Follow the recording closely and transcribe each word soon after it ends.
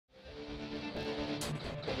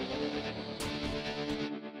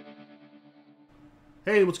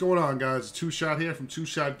Hey, what's going on, guys? It's Twoshot here from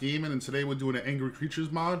Twoshot Gaming, and today we're doing an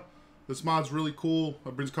Angrycreatures mod. This mod's really cool.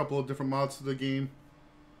 It brings a couple of different mods to the game.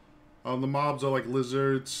 The mobs are like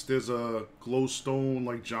lizards. There's a glowstone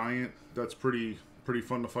like giant that's pretty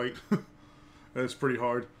fun to fight. And it's pretty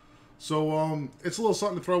hard. So it's a little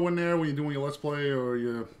something to throw in there when you're doing your Let's Play or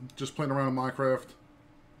you're just playing around in Minecraft.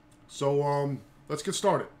 So let's get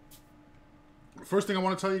started. First thing I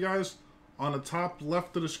want to tell you guys, on the top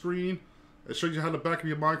left of the screen, it shows you how to back up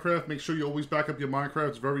your Minecraft. Make sure you always back up your Minecraft.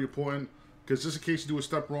 It's very important, because just in case you do a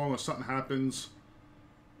step wrong or something happens,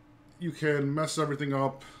 you can mess everything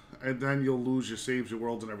up, and then you'll lose your saves, your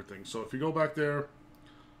worlds, and everything. So if you go back there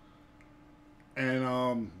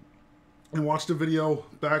and watch the video,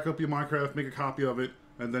 back up your Minecraft, make a copy of it,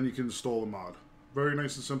 and then you can install the mod. Very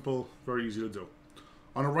nice and simple, very easy to do.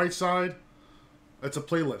 On the right side, it's a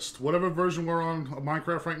playlist. Whatever version we're on of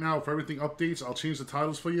Minecraft right now, if everything updates, I'll change the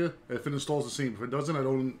titles for you. If it installs the same. If it doesn't, I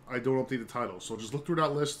don't update the titles. So just look through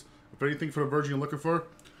that list. If anything for the version you're looking for,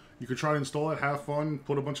 you can try to install it, have fun,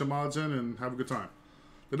 put a bunch of mods in, and have a good time.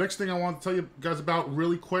 The next thing I want to tell you guys about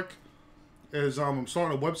really quick is I'm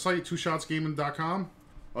starting a website, twoshotsgaming.com.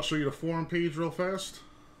 I'll show you the forum page real fast.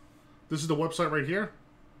 This is the website right here.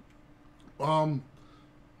 Right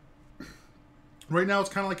now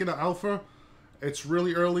it's kind of like in an alpha. It's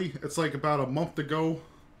really early. It's like about a month to go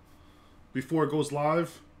before it goes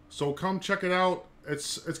live. So come check it out.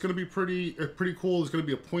 It's going to be pretty cool. There's going to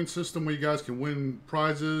be a point system where you guys can win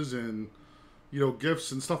prizes and, you know,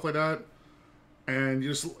 gifts and stuff like that. And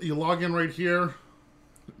you log in right here.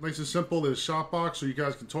 Nice and simple. There's a shop box so you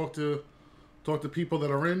guys can talk to people that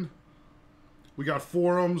are in. We got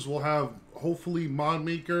forums. We'll have hopefully mod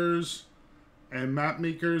makers and map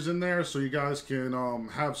makers in there, so you guys can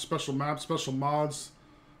have special maps, special mods,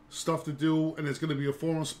 stuff to do, and it's going to be a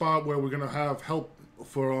forum spot where we're going to have help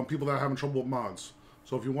for people that are having trouble with mods.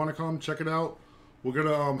 So if you want to come, check it out. We're going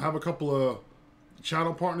to have a couple of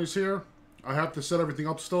channel partners here. I have to set everything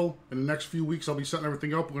up still. In the next few weeks, I'll be setting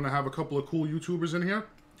everything up. We're going to have a couple of cool YouTubers in here,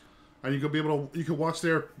 and you can be able to, you can watch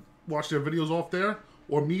their videos off there,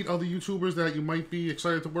 or meet other YouTubers that you might be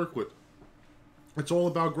excited to work with. It's all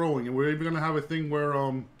about growing, and we're even going to have a thing where,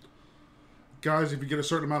 guys, if you get a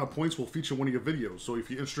certain amount of points, we'll feature one of your videos. So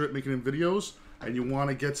if you're interested in making videos and you want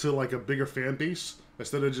to get to like a bigger fan base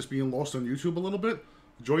instead of just being lost on YouTube a little bit,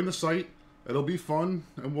 join the site. It'll be fun,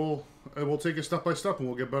 and we'll take it step by step, and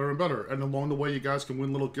we'll get better and better. And along the way, you guys can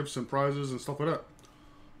win little gifts and prizes and stuff like that.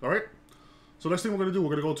 All right. So next thing we're going to do, we're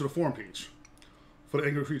going to go to the forum page for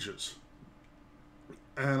the Angrycreatures.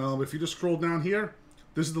 And if you just scroll down here,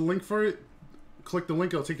 this is the link for it. Click the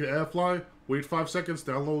link, it'll take you to AdFly. Wait 5 seconds,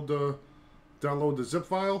 download the zip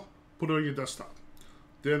file, put it on your desktop.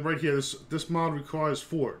 Then right here, this mod requires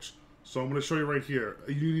Forge. So I'm going to show you right here.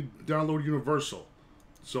 You need to download Universal.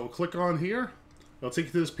 So click on here. It'll take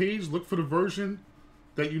you to this page. Look for the version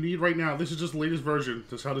that you need right now. This is just the latest version.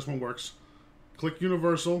 That's how this one works. Click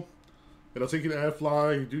Universal. It'll take you to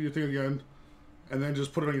AdFly. You do your thing again. And then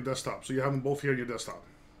just put it on your desktop. So you have them both here on your desktop.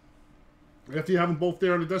 After you have them both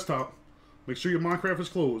there on the desktop, make sure your Minecraft is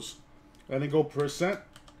closed, and then go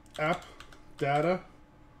 %app data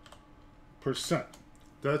 %.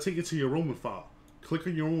 That'll take you to your Roman file. Click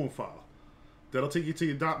on your Roman file. That'll take you to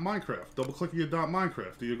your .minecraft. Double click on your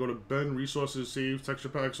 .minecraft. Then you go to Ben, resources, save, texture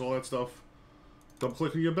packs, all that stuff. Double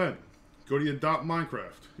click on your Ben. Go to your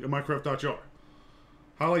 .minecraft, your Minecraft.jar.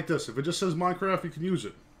 Highlight this. If it just says Minecraft, you can use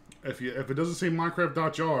it. If it doesn't say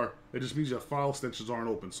Minecraft.jar, it just means your file extensions aren't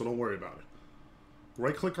open, so don't worry about it.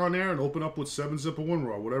 Right click on there and open up with 7-zip or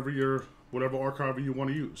WinRAR, whatever archiver you want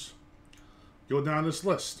to use. Go down this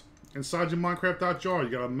list. Inside your Minecraft.jar, you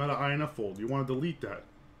got a meta INF folder. You want to delete that.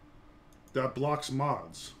 That blocks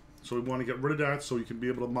mods. So we want to get rid of that so you can be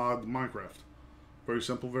able to mod Minecraft. Very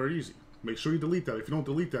simple, very easy. Make sure you delete that. If you don't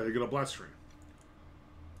delete that, you get a black screen.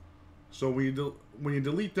 So when you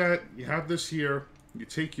delete that, you have this here. You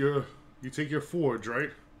take your Forge,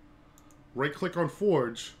 right? Right click on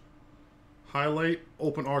Forge. Highlight,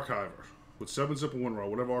 open archiver with 7-zip or WinRAR,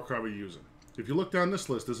 whatever archiver you're using. If you look down this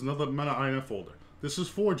list, there's another meta INF folder. This is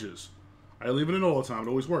Forges. I leave it in all the time. It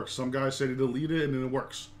always works. Some guys say they delete it and then it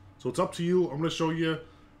works. So it's up to you. I'm going to show you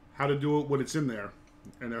how to do it when it's in there,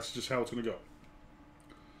 and that's just how it's going to go.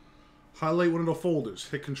 Highlight one of the folders.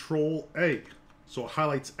 Hit Control A. So it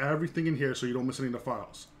highlights everything in here so you don't miss any of the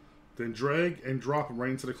files. Then drag and drop them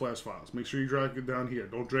right into the class files. Make sure you drag it down here.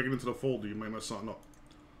 Don't drag it into the folder. You might mess something up.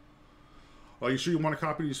 Are you sure you want to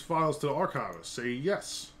copy these files to the archivist? Say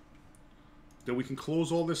yes. Then we can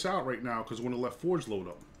close all this out right now because we're going to let Forge load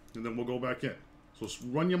up. And then we'll go back in. So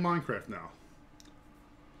run your Minecraft now.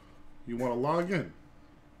 you want to log in.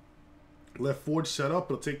 Let Forge set up.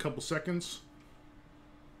 It'll take a couple seconds.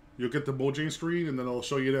 You'll get the Mojang screen, and then it'll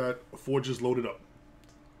show you that Forge is loaded up.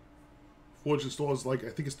 Forge installs, like, I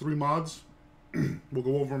think it's 3 mods. We'll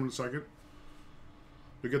go over them in a second.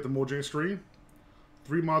 You'll get the Mojang screen.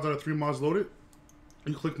 3 mods out of 3 mods loaded.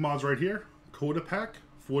 You click mods right here. Coda Pack,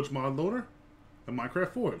 Forge Mod Loader, and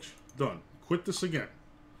Minecraft Forge. Done. Quit this again.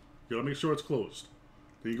 You gotta make sure it's closed.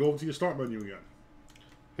 Then you go over to your start menu again.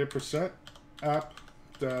 Hit percent, app,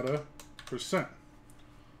 data, percent.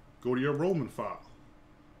 Go to your enrollment file.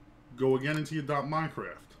 Go again into your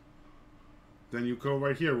 .minecraft. Then you go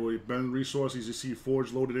right here where you've been resources, you see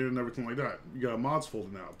Forge loaded in and everything like that. You got a mods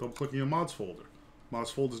folder now. Double click in your mods folder.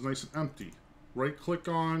 Mods folder is nice and empty. Right click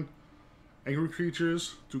on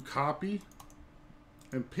Angrycreatures, do copy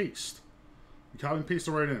and paste. You copy and paste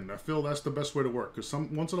it right in. I feel that's the best way to work, because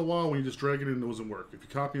once in a while when you just drag it in, it doesn't work. If you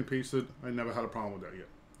copy and paste it, I never had a problem with that yet.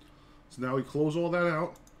 So now you close all that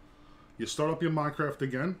out. You start up your Minecraft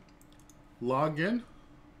again. Log in.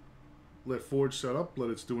 Let Forge set up. Let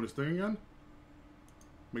it do its thing again.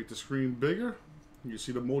 Make the screen bigger. You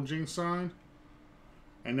see the Mojang sign.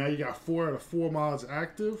 And now you got 4 out of 4 mods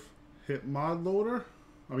active. Hit mod loader.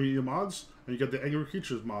 I mean your mods. And you got the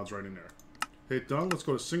Angrycreatures mods right in there. Hit done. Let's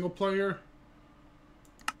go to single player.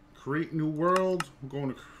 Create new world. We're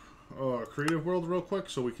going to creative world real quick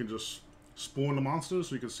so we can just spawn the monsters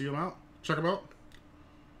so you can see them out. Check them out.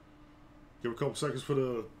 Give a couple seconds for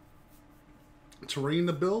the terrain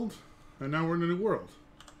to build. And now we're in a new world.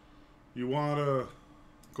 You want to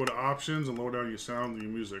go to options and lower down your sound and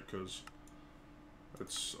your music because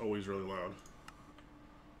it's always really loud.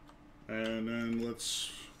 And then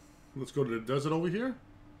let's go to the desert over here.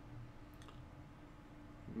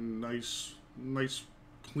 Nice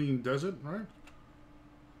clean desert, right?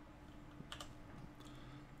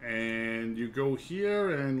 And you go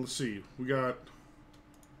here and let's see, we got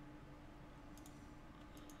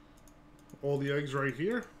all the eggs right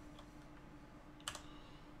here.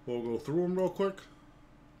 We'll go through them real quick.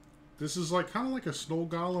 This is like kind of like a snow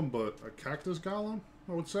golem, but a cactus golem,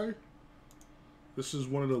 I would say. This is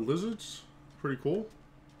one of the lizards. Pretty cool.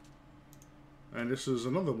 And this is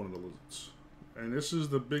another one of the lizards. And this is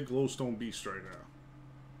the big glowstone beast right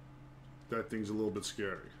now. That thing's a little bit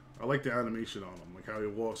scary. I like the animation on him. Like how he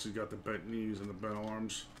walks, he's got the bent knees and the bent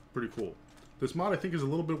arms. Pretty cool. This mod I think is a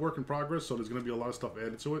little bit work in progress, so there's going to be a lot of stuff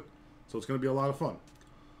added to it. So it's going to be a lot of fun.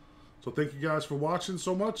 So thank you guys for watching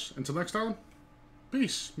so much. Until next time,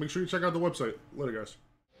 peace. Make sure you check out the website. Later, guys.